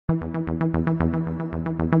Hey,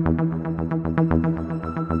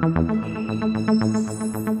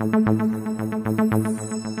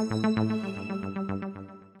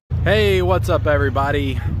 what's up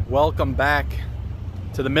everybody? Welcome back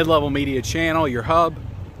to the Mid-Level Media channel, your hub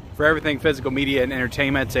for everything physical media and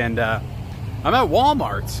entertainment. And I'm at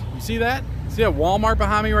Walmart. You see that? See that Walmart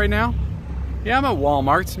behind me right now? Yeah, I'm at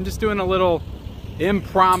Walmart. I'm just doing a little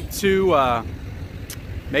impromptu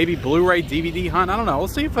maybe Blu-ray DVD hunt. I don't know. We'll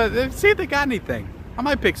see if they got anything. I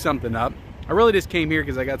might pick something up. I really just came here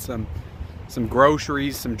because I got some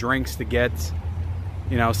groceries, some drinks to get,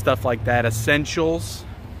 you know, stuff like that, essentials,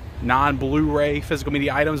 non-Blu-ray physical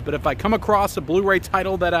media items. But if I come across a Blu-ray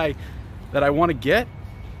title that I want to get,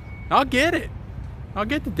 I'll get it. I'll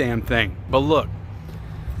get the damn thing. But look,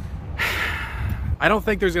 I don't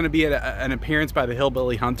think there's going to be an appearance by the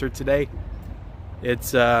Hillbilly Hunter today.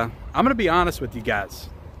 It's I'm going to be honest with you guys.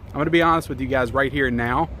 I'm going to be honest with you guys right here and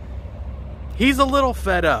now. He's a little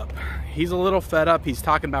fed up. He's a little fed up. He's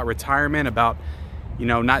talking about retirement, about, you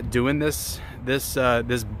know, not doing this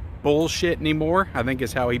bullshit anymore, I think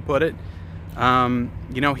is how he put it.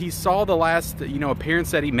 You know, he saw the last, you know,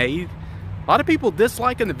 appearance that he made. A lot of people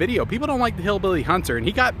disliking the video. People don't like the Hillbilly Hunter, and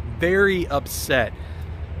he got very upset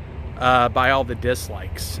by all the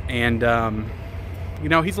dislikes. And you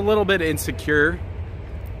know, he's a little bit insecure.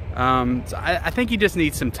 So I think he just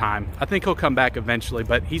needs some time. I think he'll come back eventually,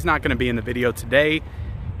 but he's not going to be in the video today.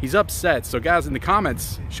 He's upset. So guys, in the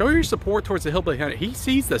comments, show your support towards the Hillbilly Hunter. He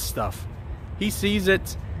sees this stuff. He sees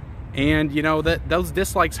it. And you know that those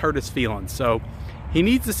dislikes hurt his feelings, so he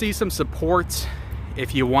needs to see some support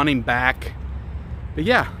if you want him back. But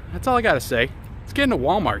yeah, that's all I gotta say. Let's get into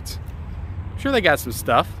Walmart. I'm sure they got some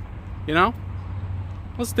stuff, you know.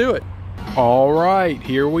 Let's do it. All right,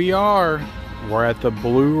 here we are. We're at the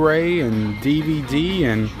Blu-ray and DVD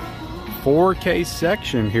and 4K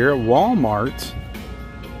section here at Walmart.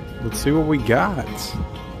 Let's see what we got.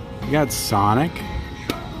 We got Sonic.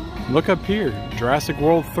 Look up here, Jurassic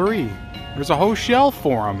World 3. There's a whole shelf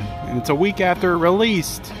for them, and it's a week after it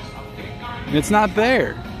released, and it's not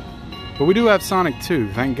there. But we do have Sonic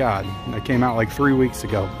 2, thank God. That came out like 3 weeks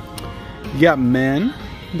ago. You got Men.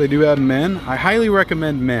 They do have Men. I highly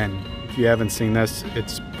recommend Men if you haven't seen this.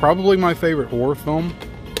 It's probably my favorite horror film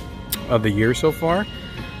of the year so far.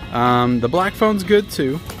 The Black Phone's good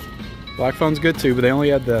too. Black Phone's good too, but they only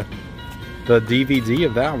had the DVD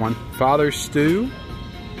of that one. Father Stew.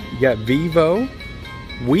 You got Vivo,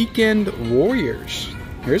 Weekend Warriors.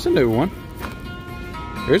 Here's a new one.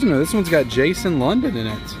 Here's another. This one's got Jason London in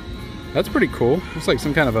it. That's pretty cool. Looks like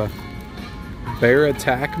some kind of a bear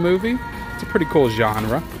attack movie. It's a pretty cool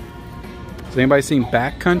genre. Has anybody seen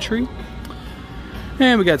Backcountry?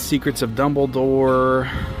 And we got Secrets of Dumbledore,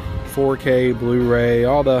 4K, Blu-ray,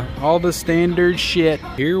 all the standard shit.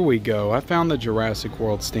 Here we go. I found the Jurassic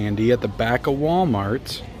World standee at the back of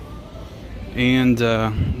Walmart. And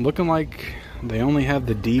looking like they only have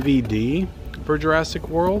the DVD for Jurassic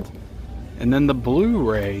World and then the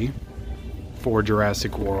Blu-ray for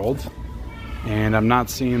Jurassic World, and I'm not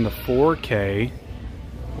seeing the 4K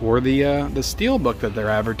or the Steelbook that they're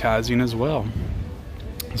advertising as well.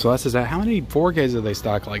 So that says that. How many 4Ks do they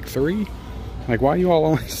stock? Like 3? Like, why are you all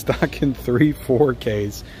only stocking 3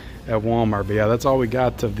 4Ks at Walmart? But yeah, that's all we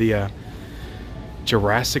got of the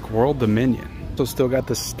Jurassic World Dominion. So still got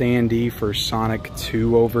the standee for Sonic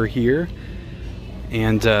 2 over here,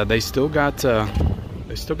 and they still got a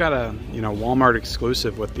you know, Walmart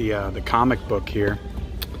exclusive with the comic book here.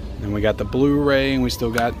 And we got the Blu-ray, and we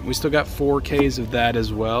still got 4Ks of that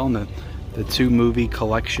as well, and the 2 movie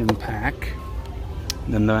collection pack,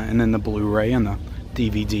 and then the Blu-ray and the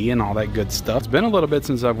DVD and all that good stuff. It's been a little bit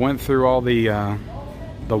since I've went through all the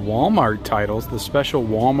Walmart titles, the special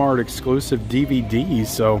Walmart exclusive DVDs.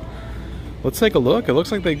 So let's take a look. It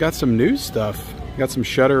looks like they got some new stuff. Got some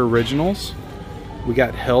Shudder originals. We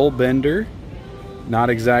got Hellbender. Not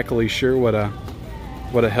exactly sure what a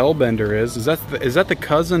Hellbender is. Is that the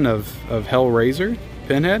cousin of Hellraiser?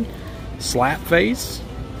 Pinhead? Slapface.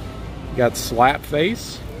 You got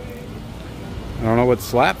Slapface. I don't know what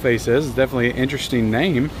Slapface is. It's definitely an interesting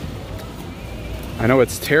name. I know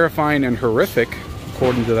it's terrifying and horrific,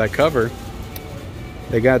 according to that cover.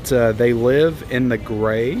 They got They Live in the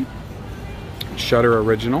Gray. Shudder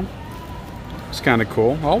original. It's kind of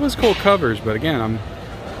cool. Always cool covers, but again,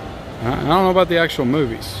 I don't know about the actual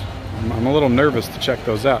movies. I'm a little nervous to check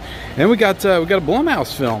those out. And then we got a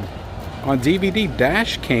Blumhouse film on DVD,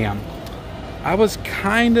 Dash Cam. I was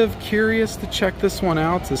kind of curious to check this one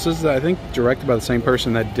out. This is, I think, directed by the same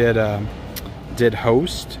person that did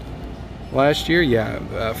Host last year.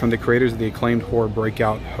 Yeah, from the creators of the acclaimed horror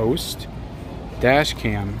breakout Host. Dash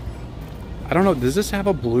cam. I don't know, does this have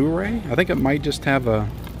a Blu-ray? I think it might just have a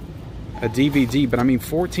DVD, but I mean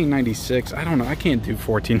 $14.96. I don't know. I can't do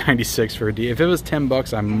 $14.96 for a DVD. If it was 10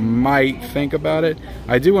 bucks, I might think about it.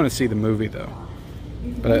 I do want to see the movie though,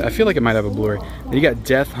 but I feel like it might have a Blu-ray. Then you got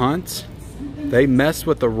Death Hunt. They messed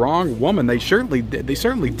with the wrong woman. They certainly did. They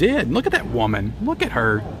certainly did. Look at that woman. Look at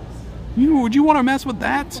her. Would you want to mess with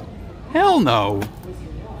that? Hell no.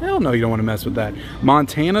 Hell no, you don't want to mess with that.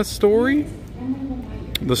 Montana Story.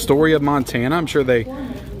 The story of Montana. I'm sure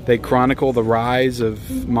they chronicle the rise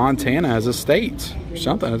of Montana as a state or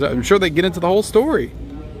something. I'm sure they get into the whole story.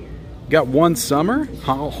 Got One Summer,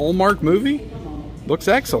 Hallmark movie. Looks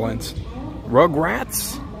excellent.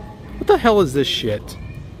 Rugrats. What the hell is this shit?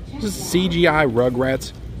 This is CGI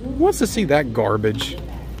Rugrats. Who wants to see that garbage?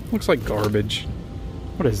 Looks like garbage.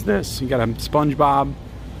 What is this? You got a SpongeBob,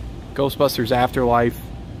 Ghostbusters Afterlife,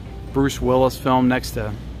 Bruce Willis film next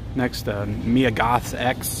to Mia Goth's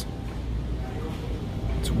ex.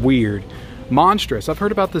 It's weird. Monstrous. I've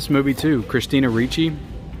heard about this movie too. Christina Ricci.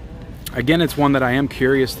 Again, it's one that I am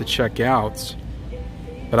curious to check out,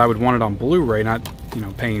 but I would want it on Blu-ray, not, you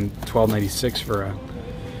know, paying $12.86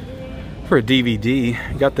 for a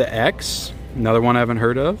DVD. You got The X, another one I haven't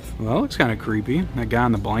heard of. Well, that looks kind of creepy. That guy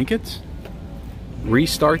in the blankets.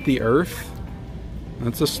 Restart the Earth.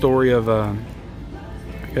 That's a story of I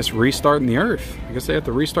guess restarting the Earth. I guess they have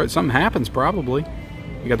to restart. Something happens probably.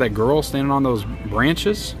 You got that girl standing on those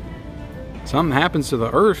branches. Something happens to the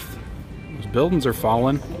Earth. Those buildings are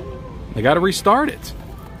falling. They got to restart it.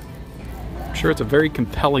 I'm sure it's a very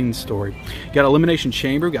compelling story. You got Elimination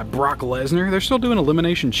Chamber. You got Brock Lesnar. They're still doing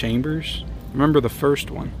Elimination Chambers. Remember the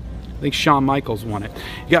first one? I think Shawn Michaels won it.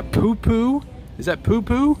 You got Poo Poo. Is that Poo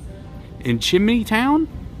Poo? In Chimney Town?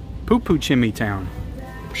 Poo Poo Chimney Town.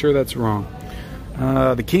 I'm sure that's wrong.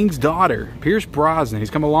 The King's Daughter. Pierce Brosnan.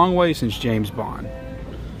 He's come a long way since James Bond.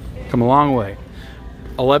 Come a long way.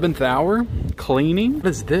 11th Hour. Cleaning. What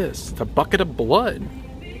is this? It's a bucket of blood.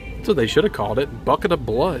 That's what they should have called it. Bucket of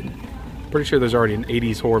Blood. Pretty sure there's already an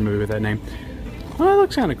 80s horror movie with that name. Well, that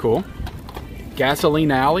looks kind of cool.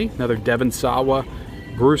 Gasoline Alley. Another Devon Sawa,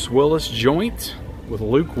 Bruce Willis joint with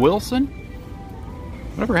Luke Wilson.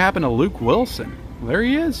 Whatever happened to Luke Wilson? Well, there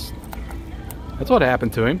he is. That's what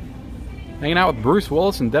happened to him. Hanging out with Bruce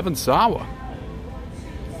Willis and Devon Sawa.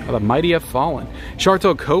 Oh, the mighty have fallen.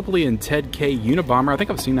 Charlton Copley and Ted K. Unabomber. I think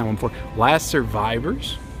I've seen that one before. Last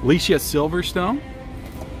Survivors. Alicia Silverstone.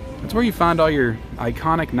 That's where you find all your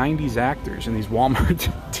iconic 90s actors in these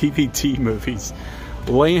Walmart DVD movies.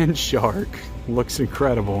 Land Shark. Looks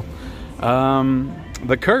incredible.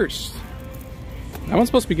 The Curse. That one's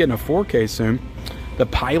supposed to be getting a 4K soon. The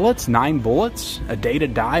Pilots, 9 Bullets, A Day to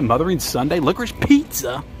Die, Mothering Sunday, Licorice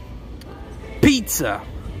Pizza. Pizza.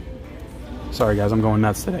 Sorry guys, I'm going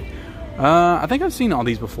nuts today. I think I've seen all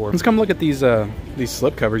these before. Let's come look at these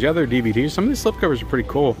slipcovers. Yeah, they're DVDs. Some of these slipcovers are pretty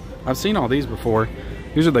cool. I've seen all these before.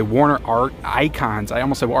 These are the Warner Art Icons. I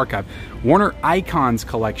almost said Archive. Warner Icons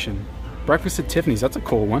collection. Breakfast at Tiffany's. That's a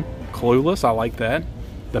cool one. Clueless. I like that.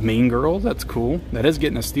 The Mean Girls. That's cool. That is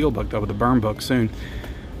getting a steelbook though with the burn book soon.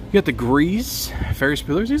 You got the Grease. Ferris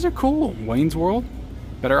Bueller's. These are cool. Wayne's World.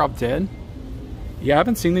 Better Off Dead. Yeah, I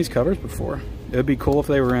haven't seen these covers before. It would be cool if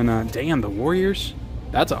they were in, damn, the Warriors.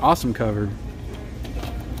 That's an awesome cover.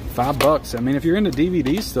 $5. I mean, if you're into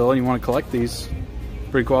DVDs still and you want to collect these,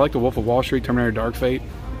 pretty cool. I like the Wolf of Wall Street, Terminator Dark Fate.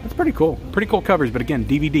 That's pretty cool. Pretty cool covers, but again,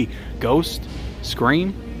 DVD. Ghost,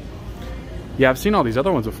 Scream. Yeah, I've seen all these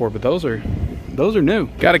other ones before, but those are new.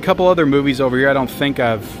 Got a couple other movies over here I don't think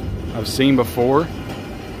I've seen before.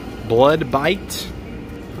 Blood Bite.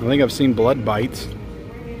 I think I've seen Blood Bite.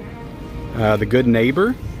 The Good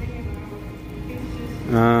Neighbor.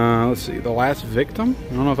 Let's see, The Last Victim.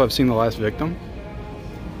 I don't know if I've seen The Last Victim.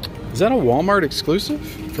 Is that a Walmart exclusive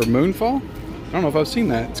for Moonfall? I don't know if I've seen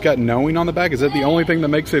that. It's got Knowing on the back. Is that the only thing that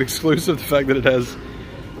makes it exclusive? The fact that it has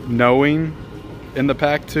Knowing in the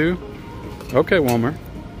pack too? Okay, Walmart.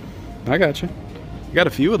 I got you. You got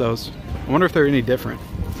a few of those. I wonder if they're any different.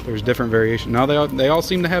 If there's different variation. No, they all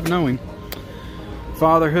seem to have Knowing.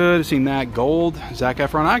 Fatherhood, I've seen that. Gold, Zac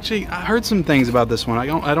Efron. Actually, I heard some things about this one.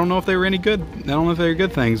 I don't know if they were any good. I don't know if they were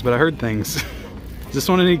good things, but I heard things. Is this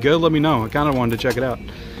one any good? Let me know. I kind of wanted to check it out.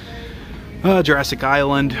 Jurassic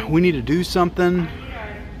Island. We Need to Do Something.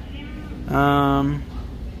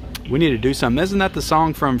 We Need to Do Something. Isn't that the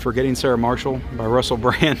song from Forgetting Sarah Marshall by Russell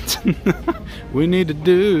Brand? We need to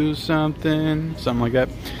do something. Something like that.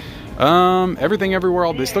 Everything Everywhere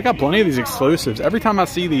All. They still got plenty of these exclusives. Every time I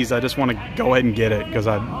see these, I just want to go ahead and get it because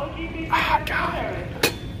God,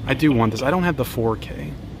 I do want this. I don't have the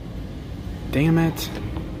 4K. Damn it.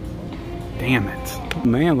 Damn it.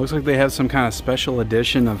 Man, looks like they have some kind of special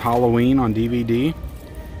edition of Halloween on DVD.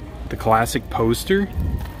 The classic poster,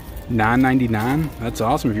 $9.99. That's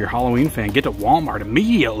awesome. If you're a Halloween fan, get to Walmart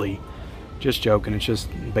immediately. Just joking, it's just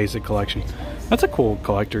basic collection. That's a cool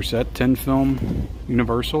collector set. 10 film,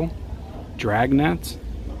 Universal, Dragnets,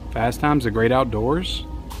 Fast Times, The Great Outdoors.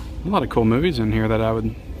 A lot of cool movies in here that I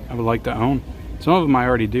would like to own. Some of them I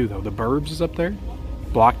already do though. The Burbs is up there,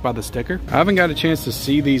 blocked by the sticker. I haven't got a chance to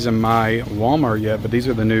see these in my Walmart yet, but these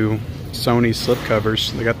are the new Sony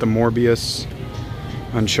slipcovers. They got the Morbius,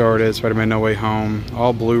 Uncharted, Spider-Man No Way Home,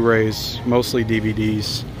 all Blu-rays, mostly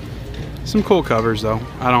DVDs. Some cool covers though.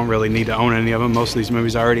 I don't really need to own any of them. Most of these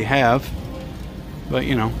movies I already have. But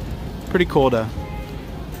you know, pretty cool to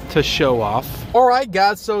show off. All right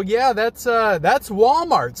guys, so yeah, that's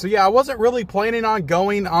Walmart. So yeah, I wasn't really planning on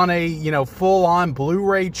going on a, you know, full-on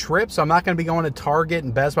Blu-ray trip, so I'm not going to be going to Target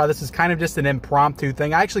and Best Buy. This is kind of just an impromptu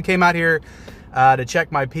thing. I actually came out here to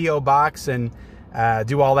check my P.O. box and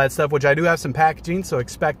do all that stuff, which I do have some packaging, so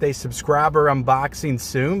expect a subscriber unboxing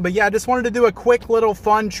soon. But yeah, I just wanted to do a quick little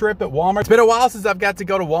fun trip at Walmart. It's been a while since I've got to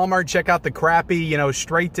go to Walmart, check out the crappy, you know,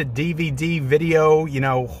 straight to DVD video, you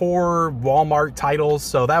know, horror Walmart titles.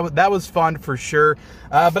 So that was fun for sure.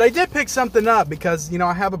 But I did pick something up because, you know,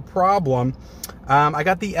 I have a problem. I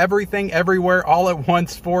got the Everything Everywhere All at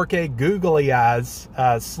Once 4K Googly Eyes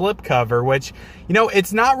slipcover, which, you know,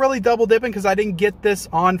 it's not really double dipping because I didn't get this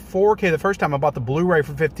on 4K the first time. I bought the Blu-ray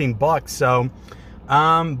for 15 bucks. So,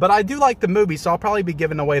 but I do like the movie, so I'll probably be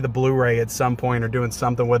giving away the Blu-ray at some point or doing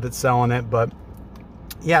something with it, selling it. But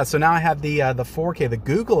yeah, so now I have the 4K, the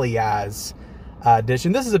Googly Eyes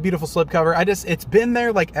edition. This is a beautiful slipcover. It's been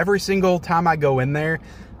there like every single time I go in there.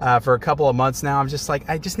 For a couple of months now. I'm just like,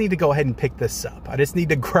 I just need to go ahead and pick this up. I just need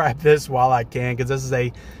to grab this while I can, because this is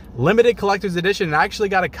a limited collector's edition, and I actually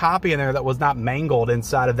got a copy in there that was not mangled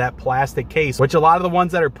inside of that plastic case, which a lot of the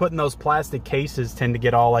ones that are put in those plastic cases tend to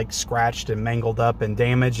get all like scratched and mangled up and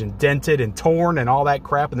damaged and dented and torn and all that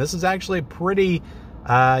crap. And this is actually a pretty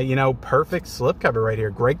you know, perfect slipcover right here.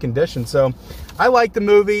 Great condition. So I like the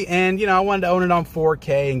movie, and you know, I wanted to own it on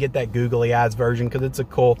 4K and get that Googly Eyes version because it's a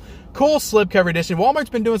cool slipcover edition. Walmart's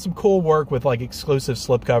been doing some cool work with like exclusive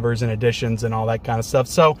slipcovers and editions and all that kind of stuff.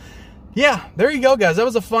 So yeah, there you go, guys. That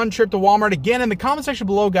was a fun trip to Walmart. Again, in the comment section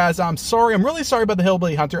below, guys, I'm really sorry about the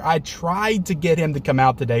Hillbilly Hunter. I tried to get him to come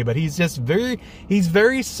out today, but he's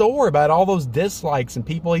very sore about all those dislikes and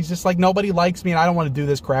people. He's just like, nobody likes me and I don't want to do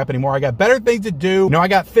this crap anymore. I got better things to do. You know, I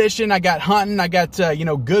got fishing, I got hunting, I got, you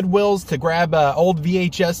know, Goodwills to grab old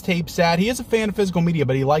VHS tapes at. He is a fan of physical media,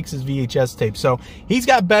 but he likes his VHS tapes. So he's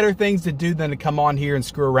got better things to do than to come on here and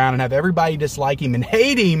screw around and have everybody dislike him and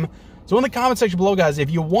hate him. So in the comment section below, guys,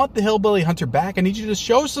 if you want the Hillbilly Hunter back, I need you to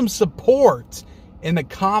show some support in the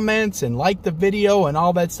comments and like the video and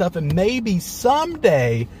all that stuff. And maybe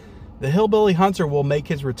someday the Hillbilly Hunter will make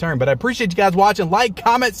his return. But I appreciate you guys watching. Like,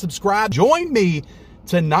 comment, subscribe. Join me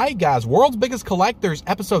tonight, guys. World's Biggest Collectors,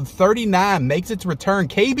 episode 39 makes its return.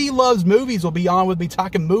 KB Loves Movies will be on with me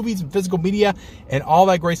talking movies and physical media and all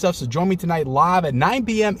that great stuff. So join me tonight live at 9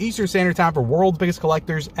 p.m. Eastern Standard Time for World's Biggest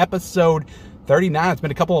Collectors, episode 39. It's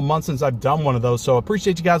been a couple of months since I've done one of those, so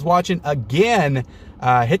appreciate you guys watching. Again,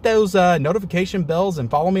 hit those notification bells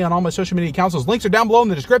and follow me on all my social media accounts. Those links are down below in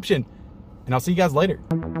the description, and I'll see you guys later.